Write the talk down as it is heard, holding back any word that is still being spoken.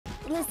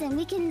Listen,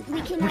 we can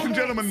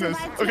gentlemen this.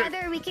 survive Okay.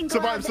 together. We can go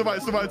Survive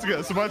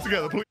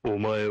together. Please.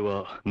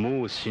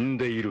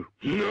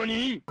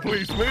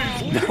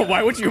 Please.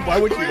 Why would you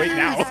wait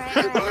now?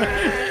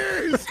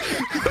 Please.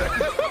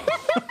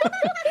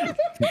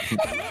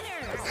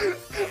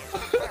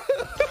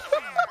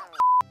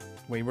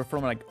 Wait, we're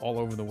from like all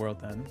over the world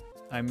then.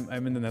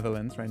 I'm in the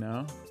Netherlands right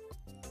now.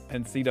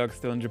 And CDawg's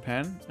still in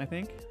Japan, I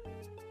think.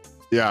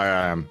 Yeah, I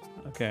am.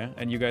 Okay,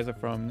 and you guys are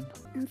from?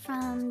 I'm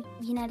from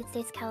United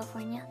States,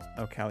 California.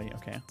 Oh, Cali.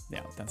 Okay,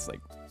 yeah, that's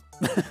like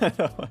we're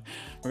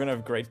gonna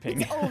have great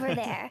ping. It's over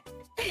there.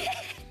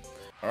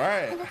 All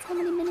right. That's how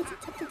many minutes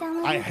it took to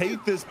download. I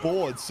hate this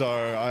board, so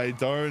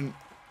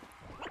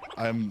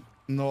I'm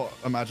not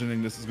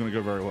imagining this is going to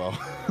go very well.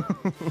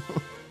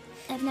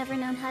 I've never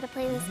known how to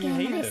play this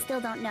game, and I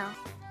still don't know.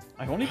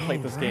 I've only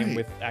played this game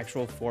with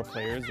actual 4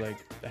 players like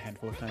a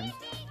handful of times.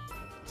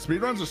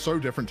 Speedruns are so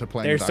different to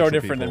playing. They're with so actual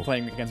different people. than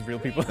playing against real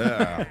people.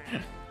 Yeah.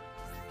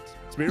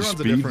 Speedruns are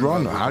different.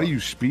 Speedrun? How do you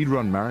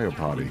speedrun Mario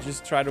Party?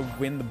 Just try to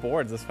win the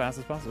boards as fast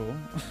as possible.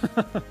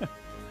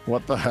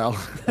 What the hell?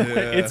 Yeah.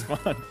 It's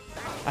fun.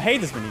 I hate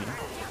this mini.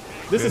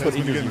 This is what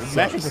injures you.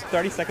 Mashing for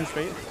 30 seconds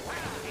straight.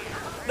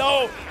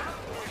 No!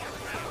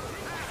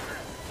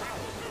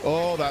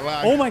 Oh, that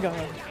lag. Oh my god.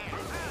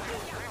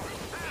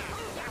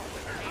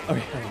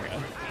 Okay, oh my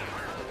god.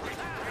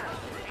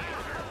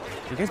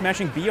 You guys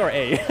mashing B or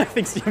A? I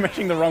think you're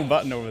mashing the wrong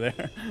button over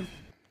there.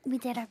 We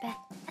did our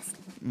best.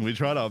 We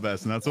tried our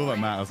best, and that's all that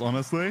matters,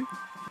 honestly.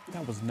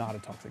 That was not a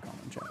toxic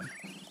comment, Chad.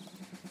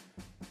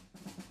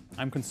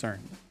 I'm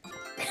concerned.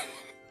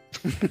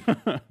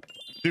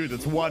 Dude,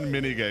 it's one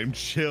minigame.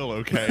 Chill,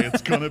 okay?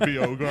 It's gonna be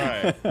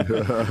alright.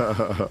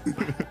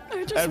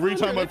 Every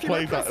time I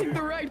played that,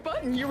 the right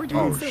button, you were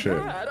doing so shit.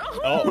 bad.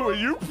 oh,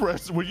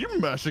 were you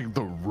mashing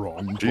the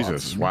wrong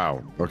Jesus, button?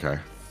 wow. Okay.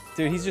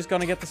 Dude, he's just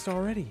gonna get the star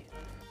already.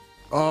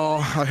 Oh,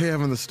 I hate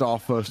having the star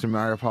first in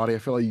Mario Party. I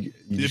feel like you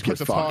just put get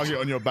the fucked. target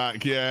on your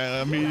back.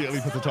 Yeah, immediately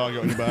put the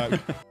target on your back.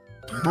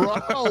 Bro,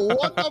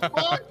 what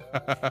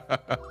the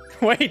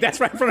fuck? Wait, that's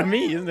right in front of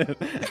me, isn't it?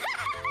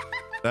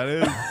 That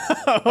is.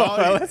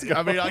 Well, let's go.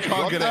 I mean, I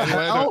can't get it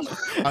anywhere.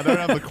 I don't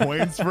have the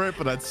coins for it,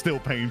 but that's still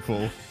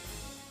painful.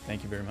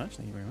 Thank you very much.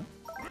 Thank you very much.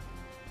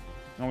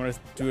 I'm gonna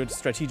do a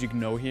strategic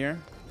no here.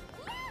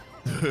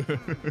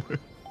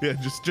 Yeah,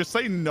 just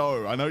say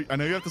no. I know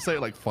you have to say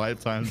it like 5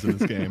 times in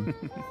this game.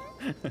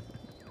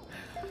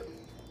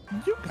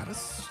 You got a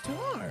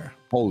star.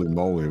 Holy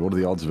moly, what are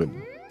the odds of it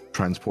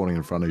transporting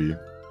in front of you?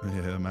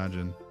 Yeah,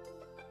 imagine.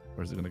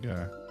 Where's it gonna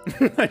go?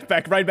 right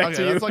back Okay,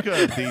 to you. that's like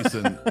a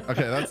decent.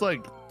 Okay, that's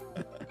like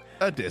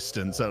a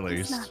distance at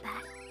It's least. not bad.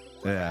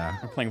 Yeah.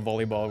 We're playing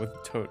volleyball with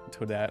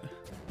Toadette.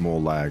 More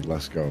lag,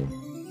 let's go.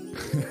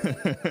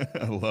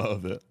 I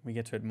love it. We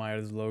get to admire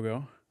his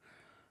logo.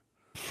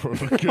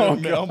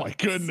 Oh my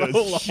goodness,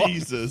 So long.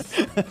 Jesus.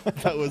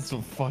 That was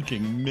a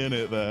fucking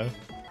minute there.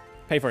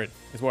 Pay for it.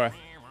 It's worth.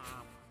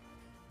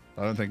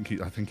 I think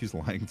he's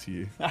lying to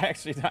you.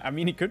 I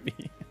mean, he could be.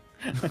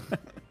 I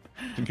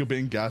think you're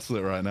being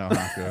gaslit right now,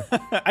 Hacker.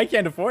 I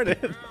can't afford it.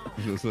 I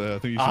think you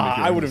should make your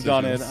I own would have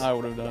done it. decisions. I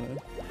would have done it.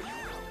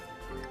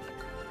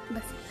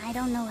 Listen, I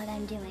don't know what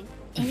I'm doing.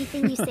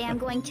 Anything you say, I'm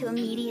going to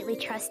immediately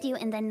trust you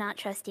and then not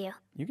trust you.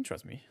 You can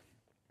trust me.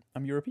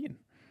 I'm European.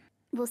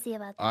 We'll see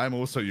about that. I'm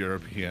also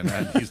European,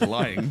 and he's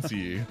lying to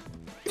you.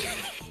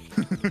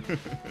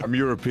 I'm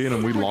European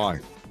and we lie.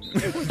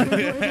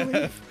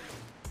 This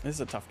is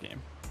a tough game.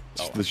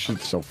 This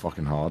shit's so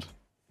fucking hard.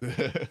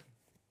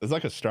 There's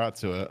like a strat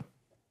to it.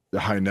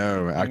 I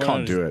know, I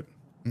can't do it.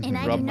 And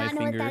I Rub do my not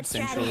know what fingers that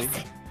strat sensually.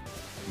 is.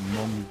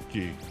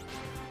 Monkey.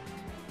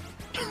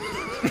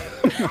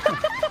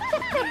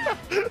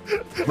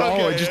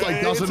 Oh, it just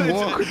like doesn't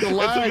work with the It took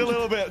lag. a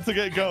little bit to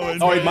get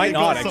going. Oh, but it might you not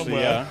got actually.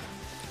 somewhere. Yeah.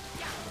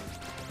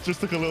 Just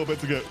took a little bit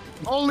to get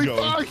Holy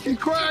going. fuck, he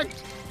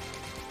cracked!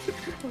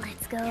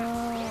 Let's go.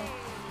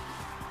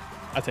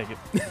 I'll take it.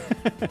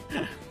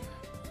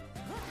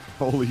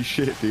 Holy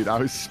shit, dude, I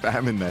was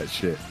spamming that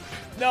shit.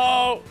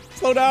 No!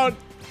 Slow down!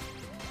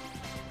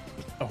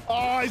 Oh,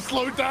 I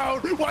slowed down.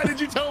 Why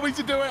did you tell me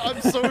to do it? I'm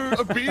so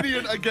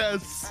obedient, I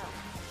guess.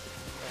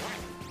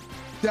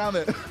 Damn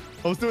it.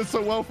 I was doing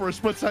so well for a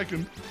split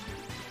second.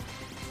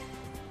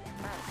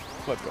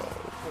 Let's go.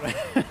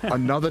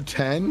 Another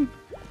 10?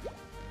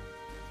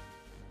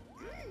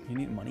 You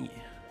need money.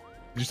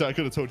 You said I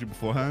could have told you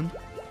beforehand?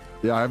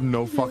 Yeah, I have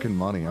no fucking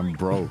money. I'm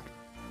broke.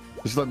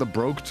 This is like the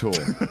broke tour.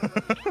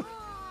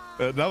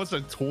 That was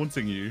like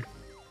taunting you.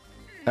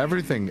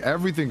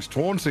 Everything's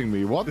taunting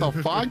me. What the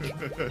fuck?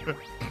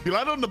 You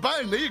landed on the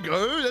bang. There you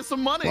go. There's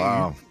some money.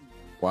 Wow.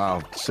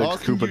 Wow. 6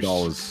 Asking Koopa you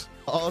dollars.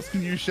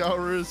 Asking you shall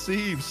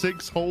receive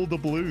 6 whole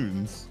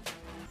doubloons.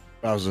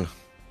 Bowser.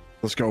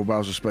 Let's go,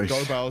 Bowser Space.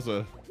 Go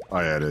Bowser. Oh,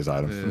 yeah, it is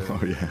item. Yeah.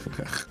 Oh, yeah.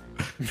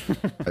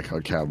 I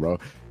can't count, bro.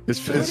 It's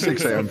It would've 6 been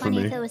so a.m. for funny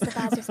me. if it was the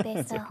Bowser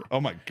space, though. Oh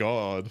my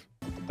god.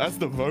 That's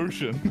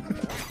devotion.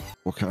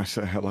 What can I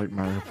say? I like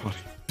Mario Party.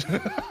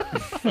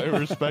 I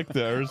respect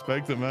it. I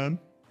respect it, man.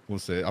 We'll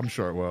see. I'm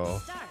sure it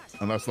will.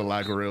 Unless the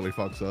lag really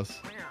fucks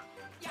us.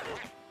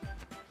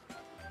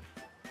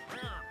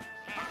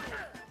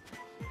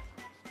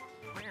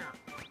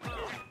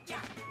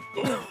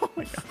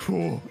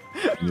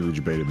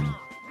 You baited me.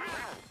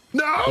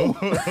 No!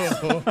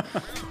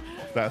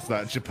 That's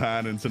that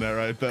Japan internet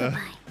right there.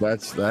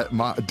 That's that,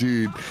 my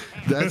dude.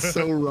 That's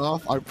so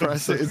rough. I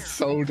press it. It's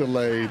so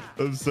delayed.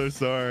 I'm so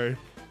sorry.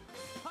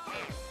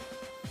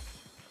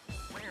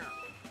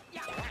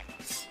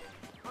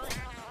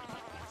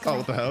 Oh,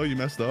 what the hell? You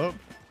messed up?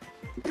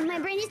 My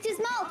brain is too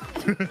small.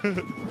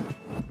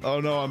 Oh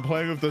no, I'm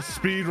playing with the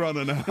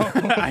speedrunner now.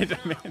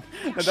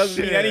 That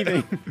doesn't mean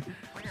anything.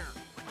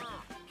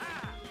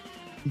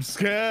 I'm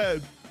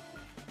scared.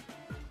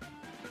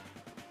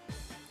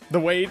 The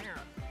weight.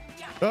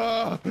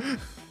 Ah!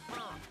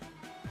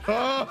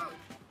 Ah!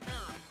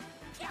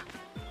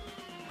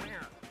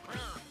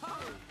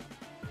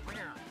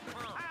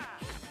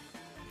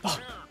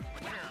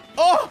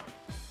 Oh!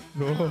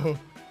 Oh.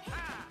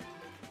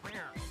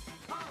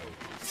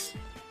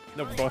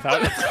 No, we're both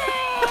out.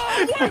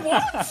 Wait,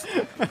 what?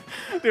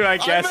 Dude, I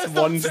guess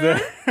one's there.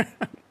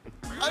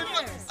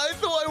 I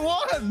thought I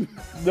won.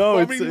 No,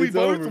 I it's, mean, we it's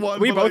both over. won.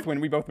 We but, both like,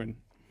 win. We both win.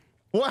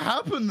 What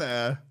happened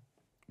there?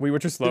 We were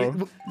too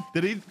slow.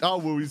 Did he? Oh,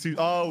 we were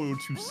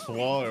too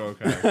slow.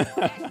 Okay.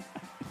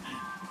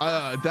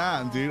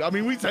 Damn, dude. I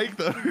mean, we take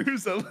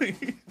those at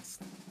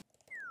least.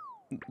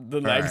 The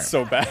lag's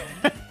so bad.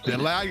 The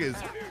lag is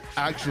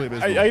actually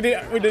abysmal.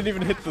 We didn't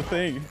even hit the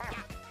thing.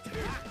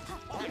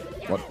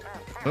 What?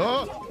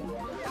 Oh!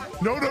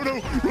 No, no, no!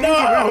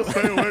 No!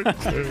 Stay away!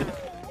 Stay away.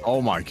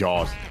 Oh my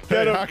god.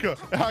 Hey,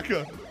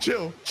 hacker,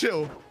 chill,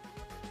 chill.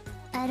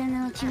 I don't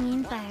know what you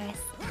mean, Fyrus.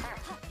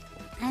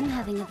 I'm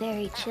having a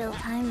very chill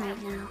time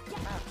right now.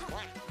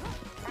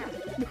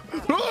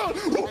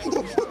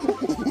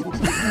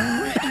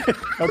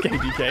 Okay,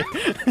 DK.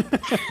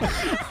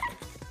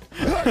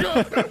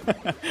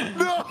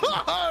 No!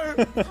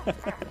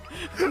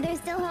 There's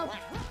still hope.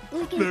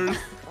 We can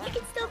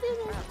still do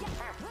this.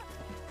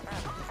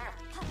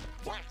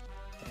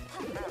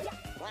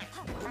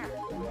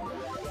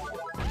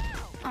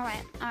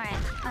 Alright.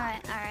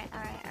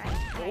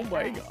 Oh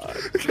my god.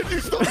 Can you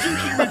stop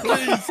shooting me,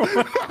 please?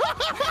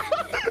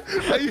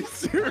 Are you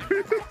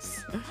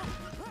serious?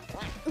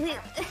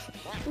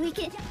 We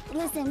can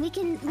listen. We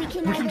can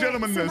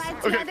gentlemen this.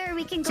 survive Okay. together.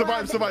 We can go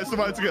Survive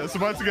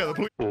together,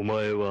 please.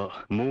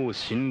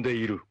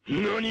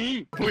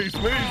 Please.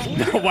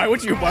 Why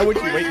would you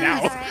wait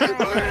now?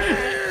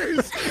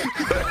 Please.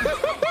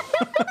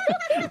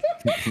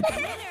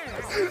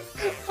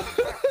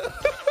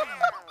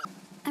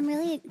 I'm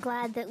really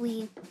glad that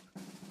we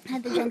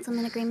had the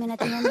gentleman agreement at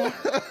the end there.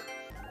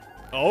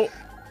 Oh.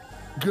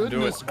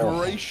 Goodness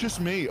gracious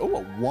me. Oh,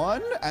 a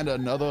 1 and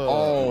another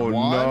Oh, 1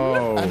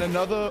 no. and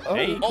another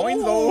 8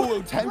 coins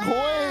though. 10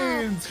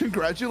 coins.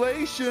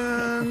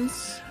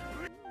 Congratulations.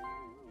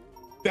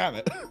 Damn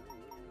it.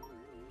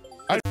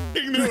 I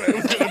f***ing knew it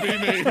was going to be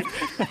me.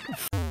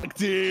 Fuck,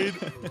 dude.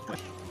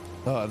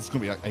 Oh, this is going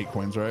to be like 8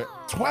 coins, right?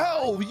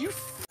 12. You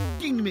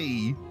f***ing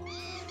me.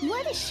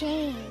 What a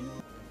shame.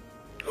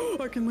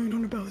 I can land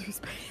on a Bowser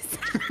space.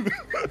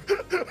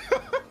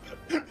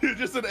 You're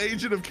just an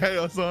agent of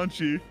chaos, aren't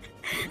you?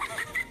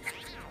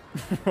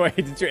 Wait,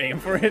 did you aim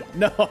for it?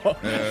 No.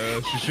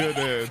 Yeah, she sure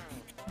did.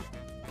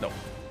 No.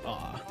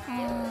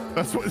 Aw.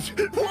 That's what was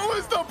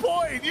the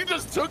point? You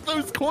just took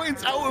those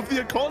coins out of the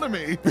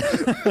economy.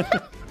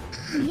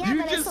 Yeah,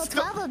 You but I just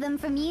stole 12 of them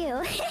from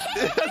you.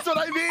 That's what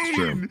I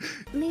mean.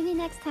 Maybe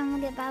next time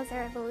we'll get Bowser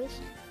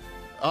Evolution.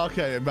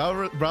 Okay,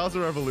 Browser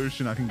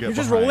Revolution I can get You're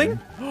just behind.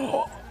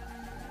 rolling?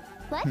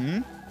 What?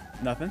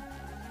 Nothing.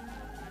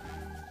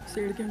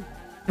 Say it again.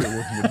 Wait,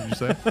 what did you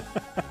say?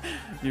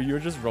 You're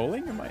just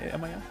rolling? Am I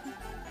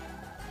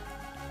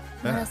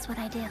What else would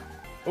I do?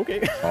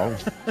 Okay. Oh.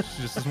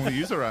 She just doesn't want to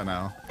use it right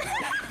now.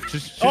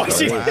 She's Oh, got a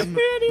she plan.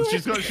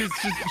 anyway.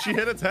 She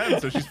hit a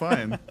 10, so she's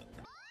fine.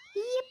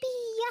 Yippee!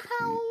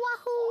 Yahoo!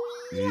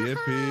 Wahoo!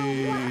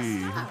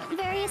 Yippee!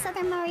 Various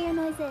other Mario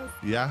noises.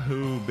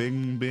 Yahoo!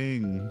 Bing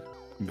bing!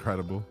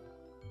 Incredible.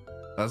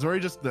 That's where I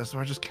just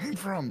came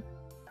from.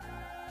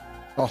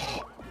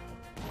 Oh.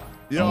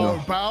 Yo,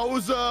 No.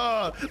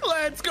 Bowser!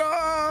 Let's go!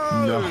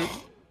 No.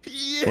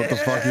 Yeah! What the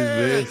fuck is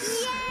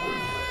this?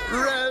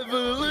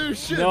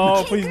 Revolution!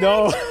 No, please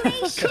no.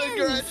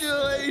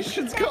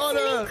 Congratulations,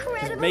 Connor!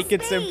 Just make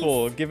it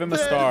simple. Give him a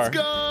star. Let's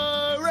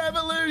go!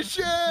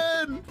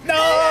 Revolution!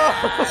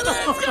 No!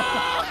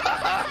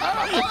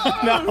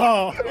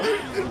 No!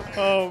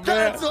 Oh man.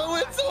 That's what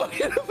we're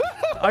talking about!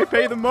 I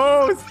pay the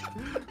most.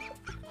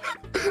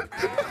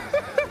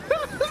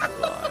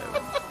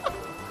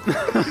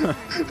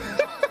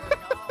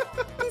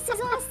 This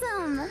is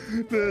awesome.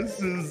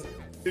 This is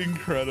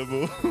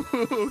incredible.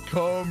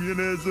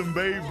 Communism,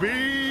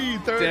 baby!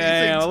 36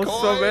 Damn,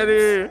 coins. so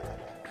many.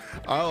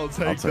 I'll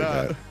take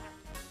that.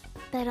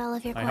 Bet all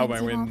of your I hope coins,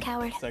 I you win won't,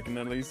 coward. second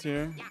at least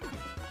here.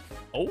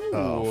 Oh,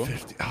 Oh.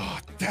 50. Oh,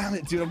 damn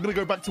it, dude. I'm going to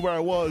go back to where I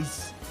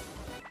was.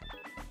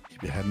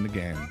 Keep your head in the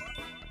game.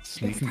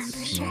 Sneak and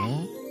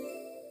smell.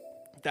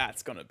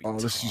 That's gonna be Oh,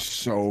 this tough. is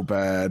so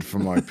bad for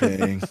my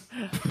ping.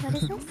 What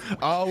is this?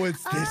 Oh,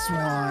 it's this one.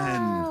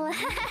 Oh.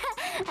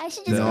 I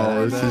should just No,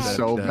 go this on is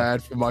so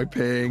bad for my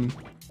ping.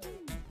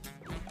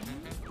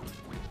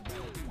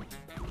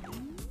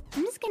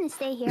 gonna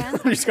stay here. I'm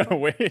just gonna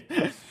wait.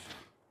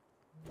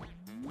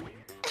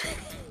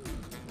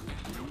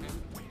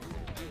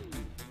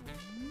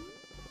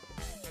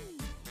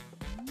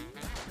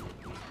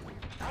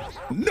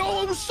 No,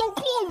 I was so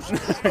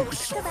close. I was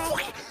so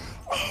fucking.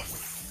 Oh,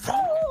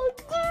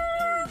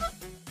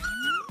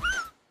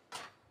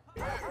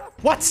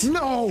 What?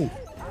 No!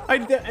 I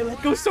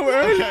let go so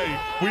early. okay,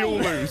 we all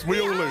lose. We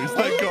all lose.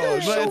 Thank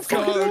God. Let's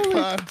go,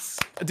 claps.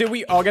 Did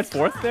we all get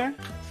fourth there?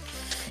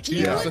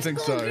 Yes, I think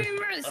so.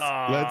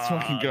 Let's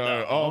fucking go.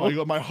 no. Oh my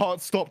God, my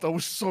heart stopped. I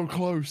was so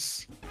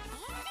close.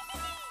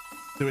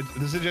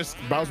 Is it just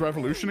Bowser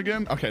Revolution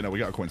again? Okay, no, we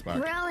got our coins back.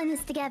 We're all in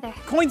this together.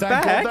 Coins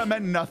Thank back. God that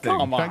meant nothing.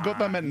 Come Thank God on.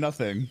 that meant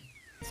nothing.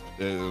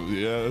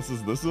 Yeah, this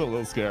is a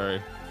little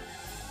scary.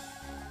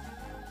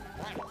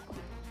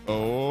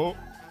 Oh.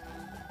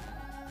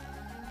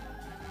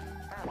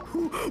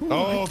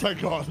 Oh,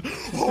 thank God.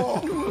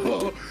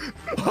 Oh,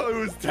 I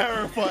was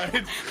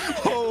terrified.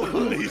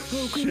 Holy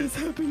shit.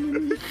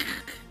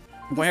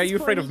 Why are you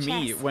afraid of Sporty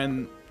me chest.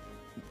 when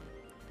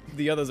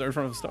the others are in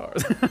front of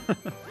stars?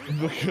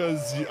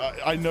 Because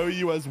I know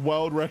you as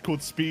world record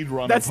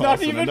speedrunner. That's not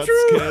person, even and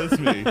true. That scares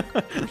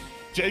me.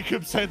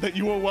 Jacob said that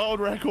you were world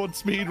record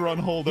speedrun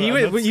holder. You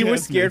and that was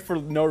scares scared me. for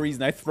no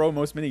reason. I throw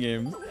most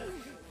minigames.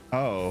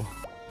 Oh.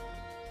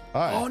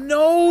 Hi. Oh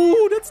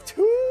no, that's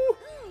 2.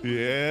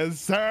 Yes,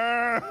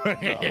 sir.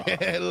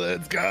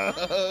 Let's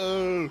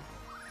go.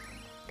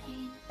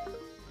 Pain,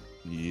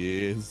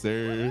 Yes,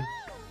 sir.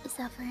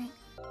 suffering.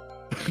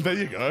 There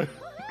you go.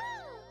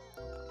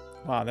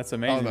 Wow, that's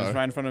amazing. Oh, no. It's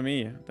right in front of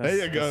me. That's, There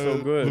you that's go,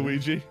 so good.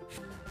 Luigi.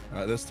 All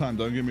right, this time,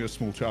 don't give me a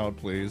small child,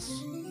 please.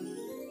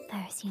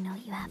 Fyrus, you know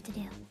what you have to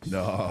do.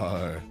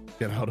 No,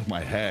 get out of my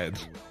head.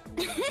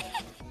 Wait,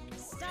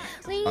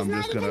 he's I'm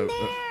not just even gonna.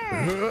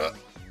 there.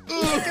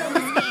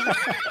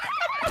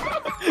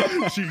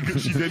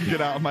 she didn't get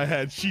out of my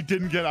head. She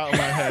didn't get out of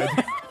my head.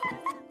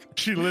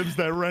 She lives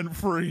there rent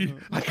free.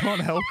 I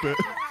can't help it.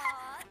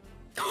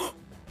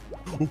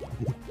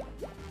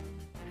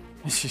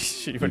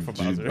 she went for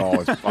Bowser.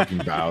 Oh, it's fucking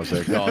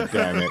Bowser. God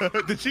damn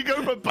it. Did she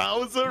go for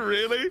Bowser?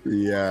 Really?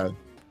 Yeah.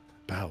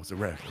 Bowser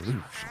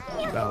Revolution.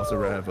 Bowser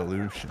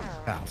Revolution.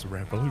 Bowser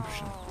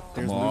Revolution.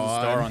 There's Come lose a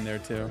star on. on there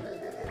too.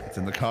 It's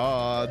in the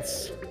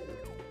cards.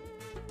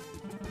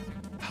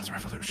 Bowser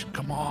Revolution.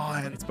 Come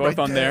on. It's both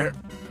on there.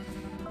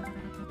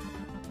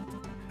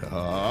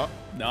 Oh,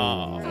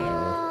 No.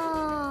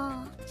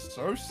 Oh,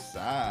 so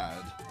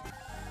sad.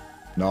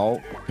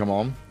 No, come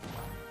on.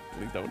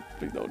 Please don't.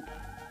 Please don't.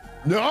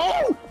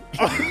 No!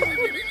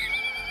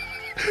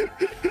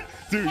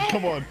 Dude,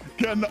 come on.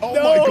 Oh No!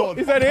 my God.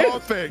 Is that it?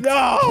 Perfect.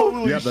 No!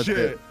 Holy Yeah, that's shit.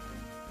 it.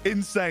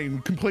 Insane.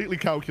 Completely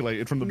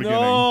calculated from the beginning.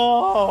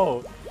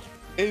 No.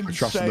 Insane I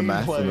trusted the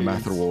math, and the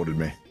math plays. rewarded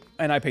me.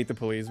 And I paid the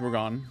police. We're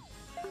gone.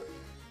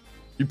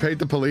 You paid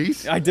the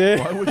police? I did.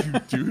 Why would you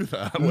do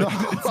that? No.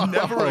 It's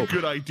never a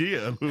good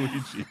idea,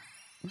 Luigi.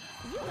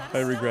 I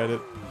regret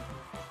it.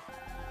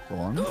 Go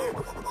on.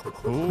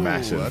 Ooh,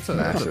 Massive, that's a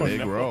massive.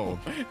 big Oh, no. roll.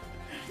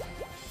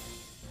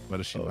 Where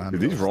does she land?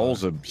 Dude, these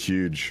rolls are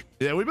huge.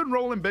 Yeah, we've been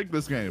rolling big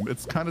this game.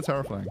 It's kind of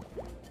terrifying.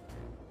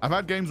 I've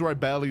had games where I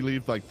barely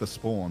leave like the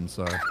spawn,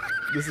 so.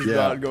 This is Yeah,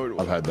 not going I've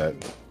well. had that.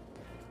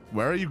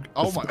 Where are you?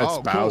 Oh my! It's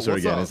Oh, Bowser cool.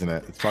 What's again, up? isn't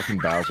it? It's fucking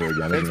Bowser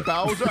again, It's isn't it?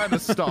 Bowser and a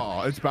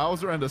star. It's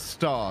Bowser and a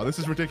star. This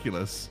is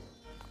ridiculous.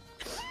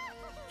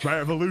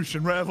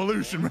 Revolution,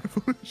 revolution,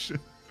 revolution.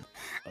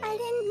 I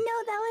didn't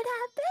know that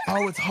would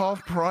happen. Oh, it's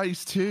half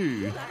price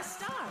too.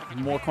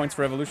 More coins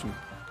for Evolution.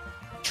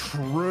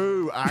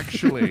 True,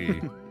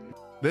 actually.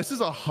 This is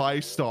a high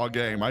star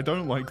game. I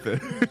don't like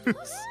this.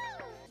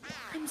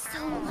 I'm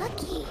so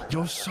lucky.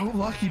 You're so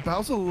lucky.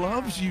 Bowser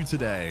loves you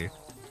today.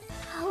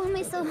 How am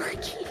I so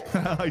lucky?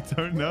 I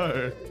don't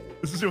know.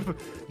 This is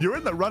you're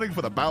in the running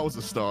for the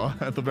Bowser star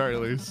at the very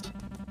least.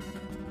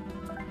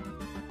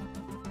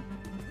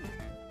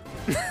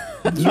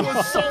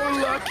 You're so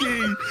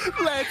lucky.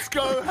 Let's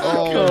go.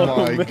 Oh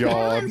my Someone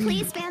god.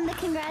 please spam the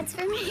congrats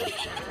for me.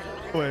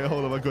 Wait,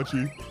 hold on. I got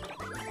you.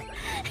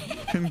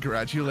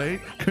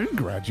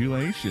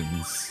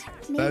 Congratulations.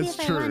 Maybe That's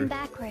if I run true.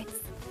 backwards,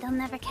 they'll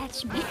never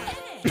catch me.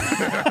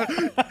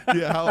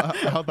 Yeah,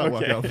 how'd that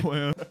work Okay. out for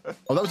you?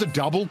 Oh, that was a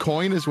double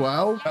coin as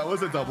well? That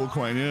was a double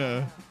coin,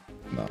 yeah.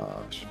 Nah,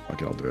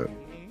 okay, I'll do it.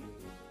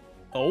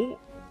 Oh.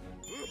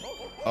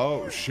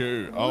 Oh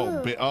shoot!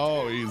 Oh,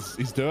 oh,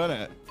 he's doing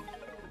it.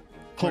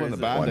 Pulling the is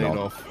it? Why band-aid not?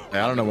 off. I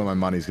don't know when my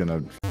money's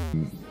gonna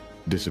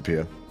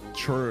disappear.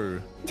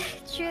 True.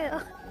 True.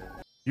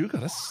 You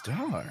got a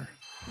star.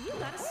 You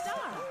got a star.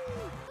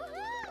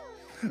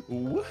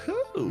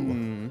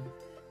 Woohoo!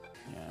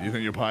 Yeah. You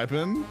think you're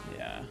piping?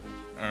 Yeah.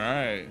 All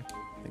right.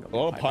 I think I'll A be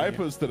lot of piping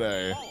pipers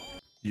today.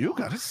 You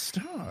got a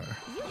star.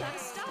 You got a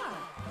star.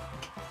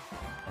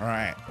 All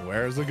right,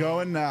 where's it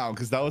going now?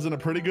 Because that was in a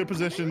pretty good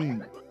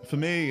position for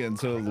me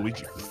until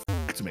Luigi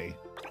f***ed me.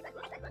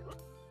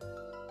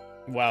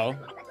 you. Wow.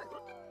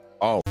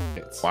 Oh,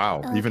 It's,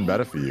 wow. Even Okay.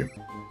 better for you.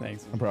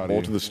 Thanks. I'm proud Roll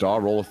of to you. the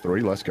star, roll a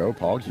 3. Let's go,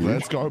 Pog. Huge.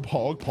 Let's go,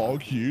 Pog,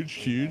 Pog, huge,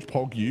 huge,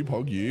 Pog you,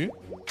 Pog you.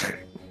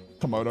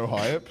 Komodo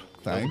hype.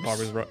 Thanks.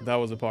 That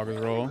was a progress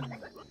roll.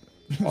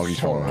 Oh, he's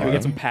Can we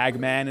get some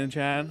Pag-Man in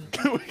chat?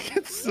 Can we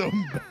get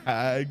some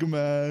bag,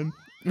 man?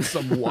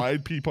 Some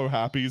wide peepo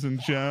happies in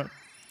chat.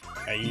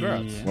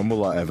 Congrats. When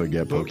will I ever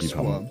get Looks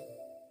Pokemon?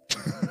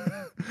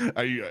 fun.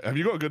 Have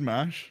you got a good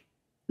mash?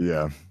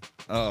 Yeah.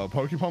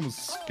 Pokemon was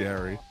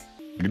scary.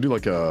 I can do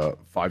like a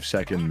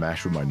 5-second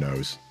mash with my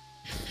nose.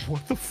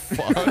 What the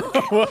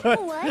fuck?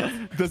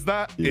 What? Does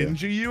that Yeah.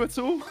 injure you at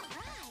all?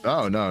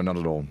 Oh, no, not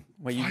at all.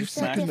 Wait, you just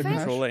 5 smacked the seconds?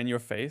 controller in your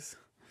face?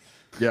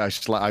 Yeah,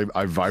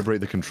 I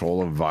vibrate the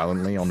controller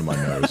violently onto my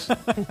nose.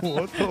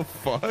 What the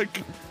fuck?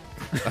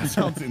 That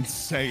sounds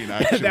insane,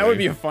 actually. That would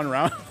be a fun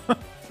round.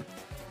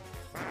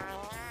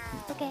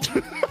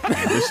 Okay.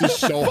 This is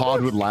so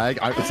hard with lag.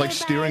 It's like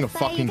steering a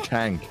fucking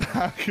tank.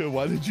 Hacker,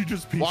 why did you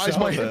just peace Why is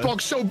out my there?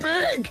 hitbox so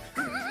big?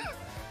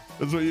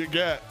 That's what you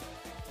get.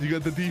 You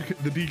got the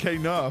DK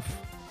nerf,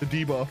 the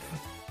debuff.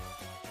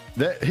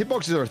 The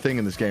hitboxes are a thing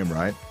in this game,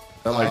 right?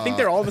 They're I like, think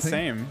they're all I the think-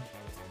 same.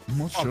 I'm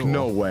not fuck sure.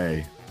 no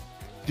way.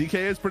 DK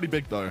is pretty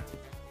big though.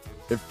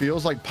 It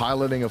feels like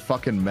piloting a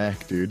fucking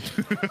mech, dude.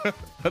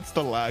 That's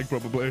the lag,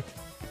 probably.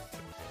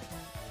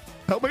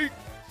 Help me!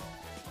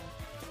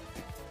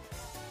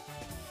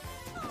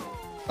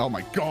 Oh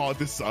my god,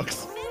 this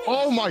sucks.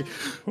 Oh my!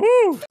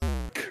 Woo!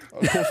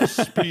 Of course,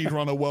 the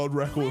speedrunner world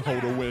record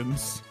holder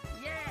wins.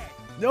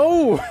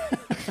 No!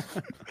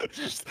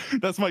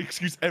 That's my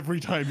excuse every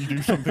time you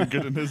do something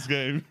good in this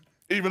game,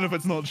 even if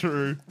it's not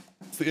true.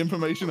 It's the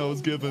information I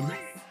was given.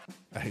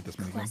 I hate this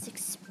minigame. Classic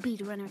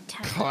speedrunner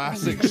tactic.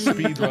 Classic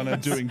speedrunner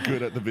doing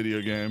good at the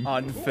video game.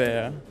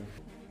 Unfair.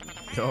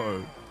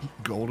 Yo,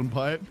 golden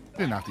pipe?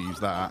 Didn't have to use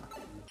that.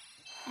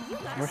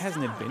 Where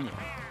hasn't it been yet?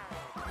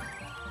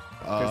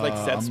 There's like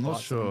set I'm not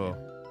spots. sure.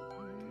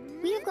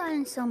 We have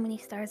gotten so many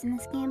stars in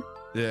this game.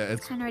 Yeah,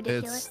 it's Kinda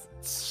ridiculous.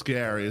 It's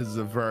scary. This is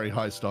a very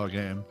high star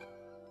game.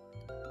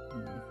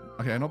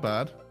 Okay, not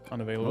bad. Not a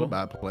Unavailable.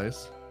 bad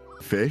place.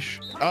 Fish?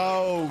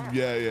 Oh,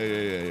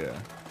 yeah.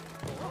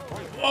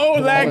 Oh,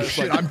 lag! Oh,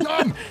 Shit, I'm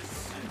dumb!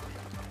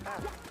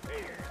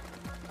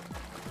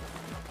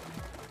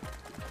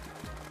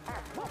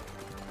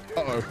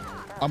 Uh-oh.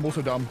 I'm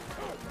also dumb.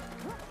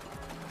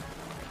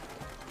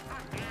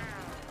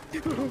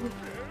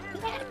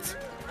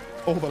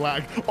 All the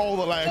lag. All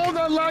the lag. Oh,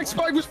 that lag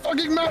spike was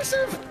fucking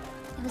massive!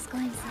 It was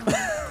going so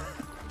well.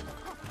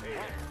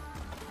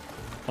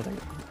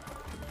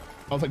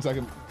 I'll take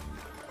second.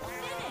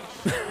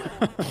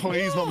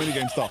 Please not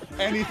minigame star.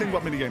 Anything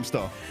but minigame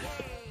star.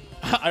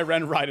 I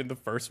ran right in the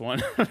first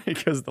one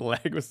because the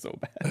lag was so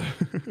bad.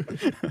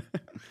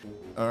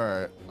 All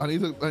right. I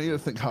need to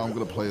think how I'm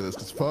gonna play this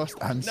because first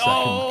and second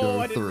No, go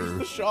I didn't reach through.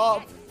 the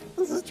shop.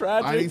 This is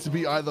tragic. I need to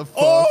be either first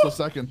Oh, or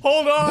second.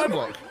 hold on.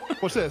 Block.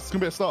 Watch this. It's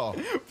gonna be a star.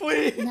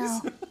 Please.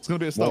 No. It's gonna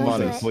be a star. More Don't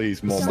money, do it.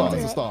 please, more Don't Star. do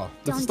It's money. a it. star.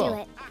 It's a Don't star. do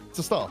it. It's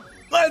a star.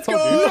 Let's Told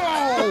go. you.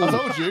 I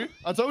told you.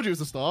 I told you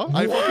it's a star.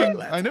 I knew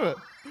it.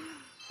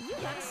 You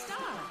got a star.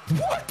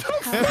 How did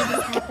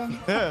this happen?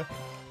 Yeah.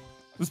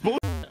 This bullshit.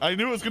 I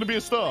knew it was gonna be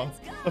a star.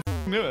 I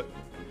knew it.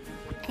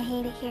 I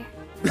hate it here.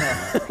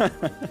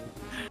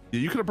 Yeah,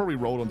 you could have probably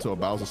rolled onto a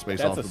Bowser space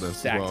That's after a this as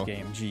stacked well.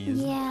 game. Jeez.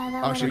 Yeah,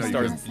 that Actually, would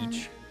no, have you been Stars awesome.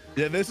 each.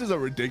 Yeah, this is a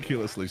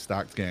ridiculously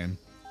stacked game.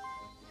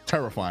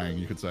 Terrifying,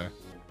 you could say.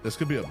 This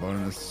could be a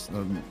bonus,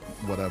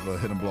 whatever,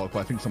 hidden block, but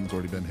I think someone's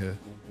already been here.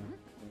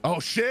 Oh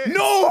shit!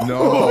 No! No!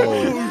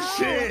 Oh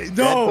shit!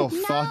 No! Get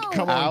the fuck No.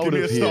 Come on, out give me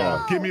a of star.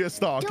 here. Give me a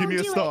star. Give Don't me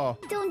a do star.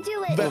 it. Don't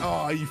do it. Oh,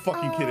 are you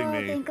fucking kidding Oh,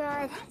 me? thank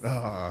God.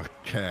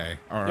 Okay.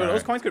 All Yo, those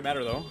right. coins could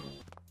matter though.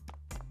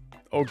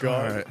 Oh All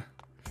god. right.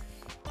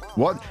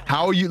 What?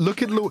 How are you?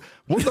 Look at what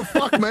the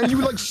fuck, man? You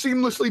like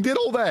seamlessly did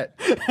all that.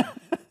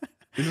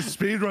 He's a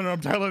speedrunner, I'm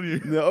telling you.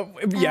 No,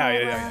 yeah, Oh,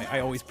 yeah. I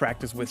always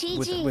practice with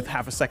GG.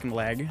 half a second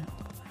lag.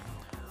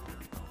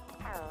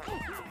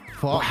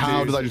 Fuck, How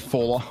dude. did I just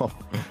fall off?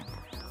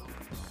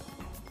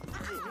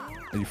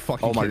 Are you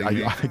fucking Oh my! kidding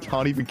me? I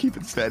can't even keep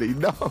it steady.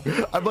 No,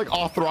 I'm like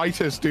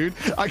arthritis, dude.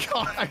 I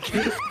can't.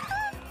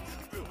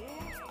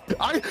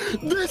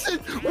 This is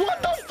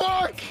what the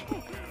fuck.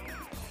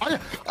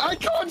 I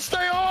can't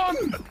stay on.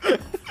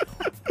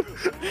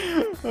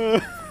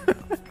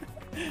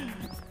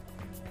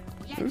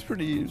 It was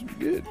pretty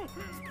good.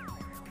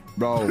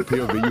 Bro,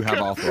 POV, you have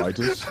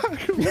arthritis.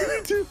 Hacker, what are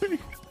you doing?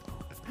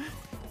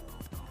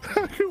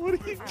 Hacker, what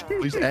are you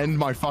doing? Please end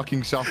my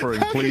fucking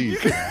suffering,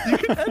 please. You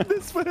can end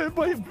this for him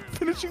by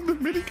finishing the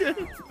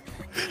minigame.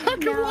 Hacker,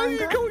 No, why are I'm you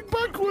good. going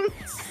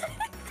backwards?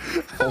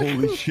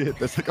 Holy shit,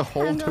 that's like a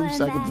whole I'm 2 going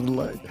seconds back.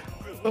 delay.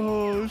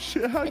 Oh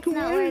shit, Hacker, It's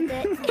not why? worth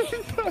it.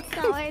 It's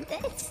not worth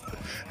it.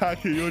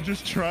 Hacker, you're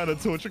just trying to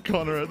torture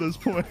Connor at this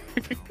point.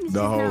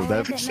 No, not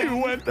that worth it You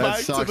now. went that back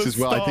to sucks the as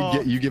well. I start.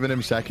 think you giving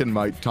him second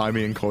might tie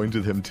me in coins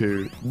with him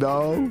too.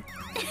 No.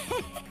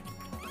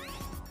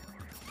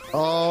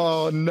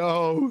 Oh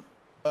no.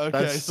 Okay,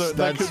 That's- so that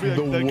that's could be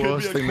the that could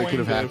worst be a thing that could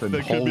have coin diff. happened.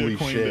 That could be a Holy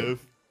coin shit.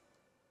 diff.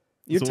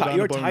 You're, It's all down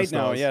you're to bonus tied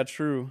now. stars. Yeah,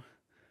 true.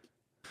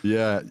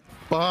 Yeah.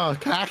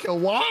 Fuck, Hacker,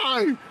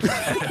 why?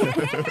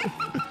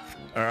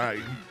 All right,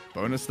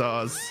 bonus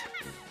stars.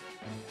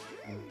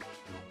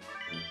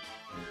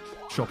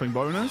 Shopping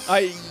bonus.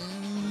 I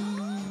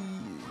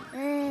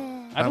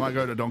I might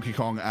go to Donkey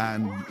Kong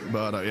and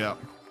Birdo, yeah.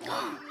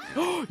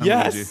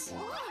 yes.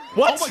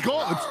 What? Oh my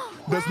god!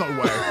 There's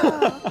no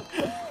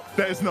way.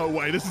 There's no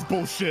way. This is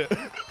bullshit.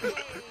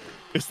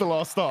 It's the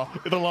last star.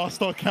 The last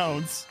star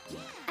counts.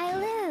 I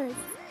lose.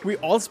 We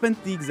all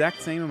spent the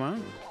exact same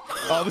amount.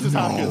 Oh, this is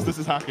hackers. This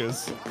is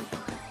hackers.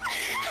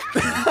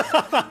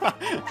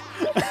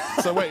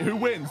 So wait, who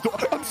wins?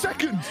 I'm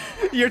second.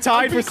 You're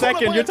tied for Connor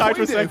second. by You're a tied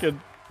for coin diff.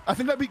 second. I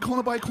think I beat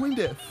Connor by a coin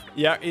diff.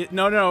 Yeah.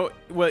 No.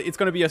 Well, it's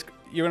gonna be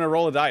you're gonna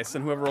roll a dice,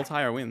 and whoever rolls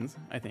higher wins.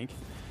 I think.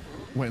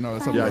 Wait, no,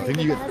 that's not Yeah, I right. think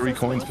you get 3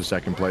 coins for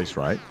second place,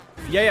 right?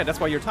 Yeah. That's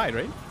why you're tied,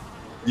 right?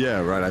 Yeah,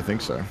 right. I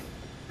think so.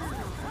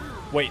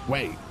 Wait.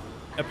 Wait,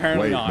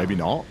 Apparently Wait, not. maybe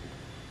not.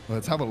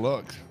 let's have a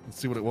look. Let's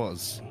see what it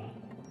was.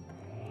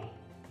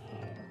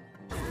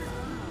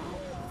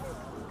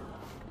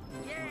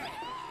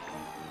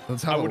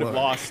 Let's have I a would have look.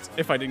 lost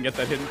if I didn't get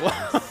that hidden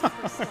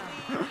block.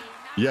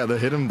 Yeah, the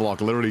hidden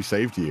block literally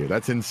saved you.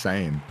 That's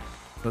insane.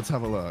 Let's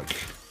have a look.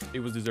 It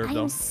was deserved I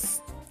though. am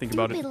Think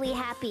about it. stupidly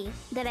happy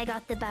that I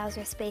got the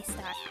Bowser Space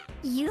Star.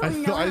 You I,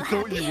 don't know I how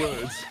thought happy you I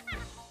would. am.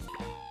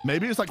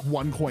 Maybe it's like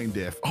 1 coin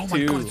diff. Oh my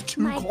Two. god, it's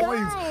 2 My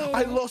coins. God.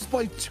 I lost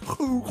by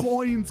 2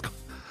 coins.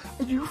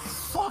 Are you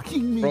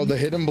fucking me? Bro, the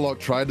hidden block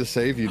tried to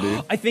save you,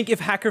 dude. I think if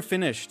Hacker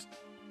finished,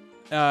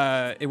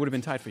 it would have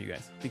been tied for you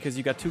guys because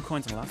you got 2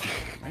 coins on the last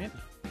one, right?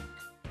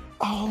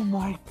 Oh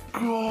my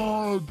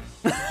god.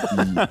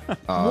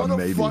 What a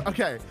Maybe.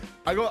 okay,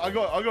 I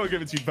gotta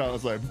give it to you,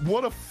 fellas. Like,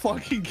 what a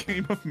fucking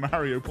game of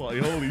Mario Party!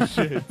 Holy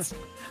shit!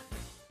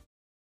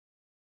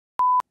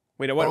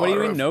 Wait, what do you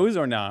mean? Nose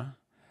or nah?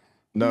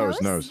 Nose.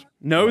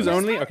 Nose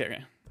only? Okay.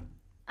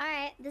 All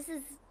right, this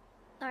is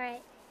all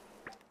right.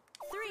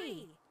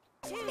 3,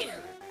 2, 1.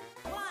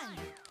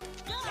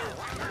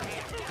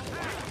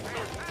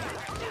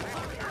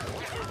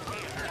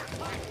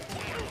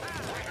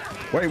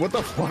 Wait, what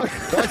the fuck?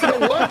 Why is it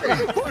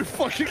working? My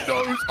fucking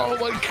nose! Oh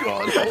my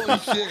god! Holy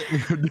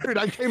shit! Dude,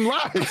 I came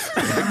last.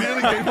 I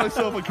nearly gave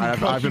myself a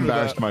concussion. I've with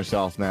embarrassed that.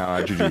 myself now.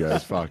 I did you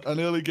guys. Fuck. I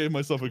nearly gave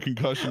myself a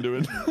concussion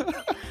doing.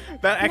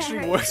 That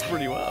actually works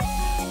pretty well.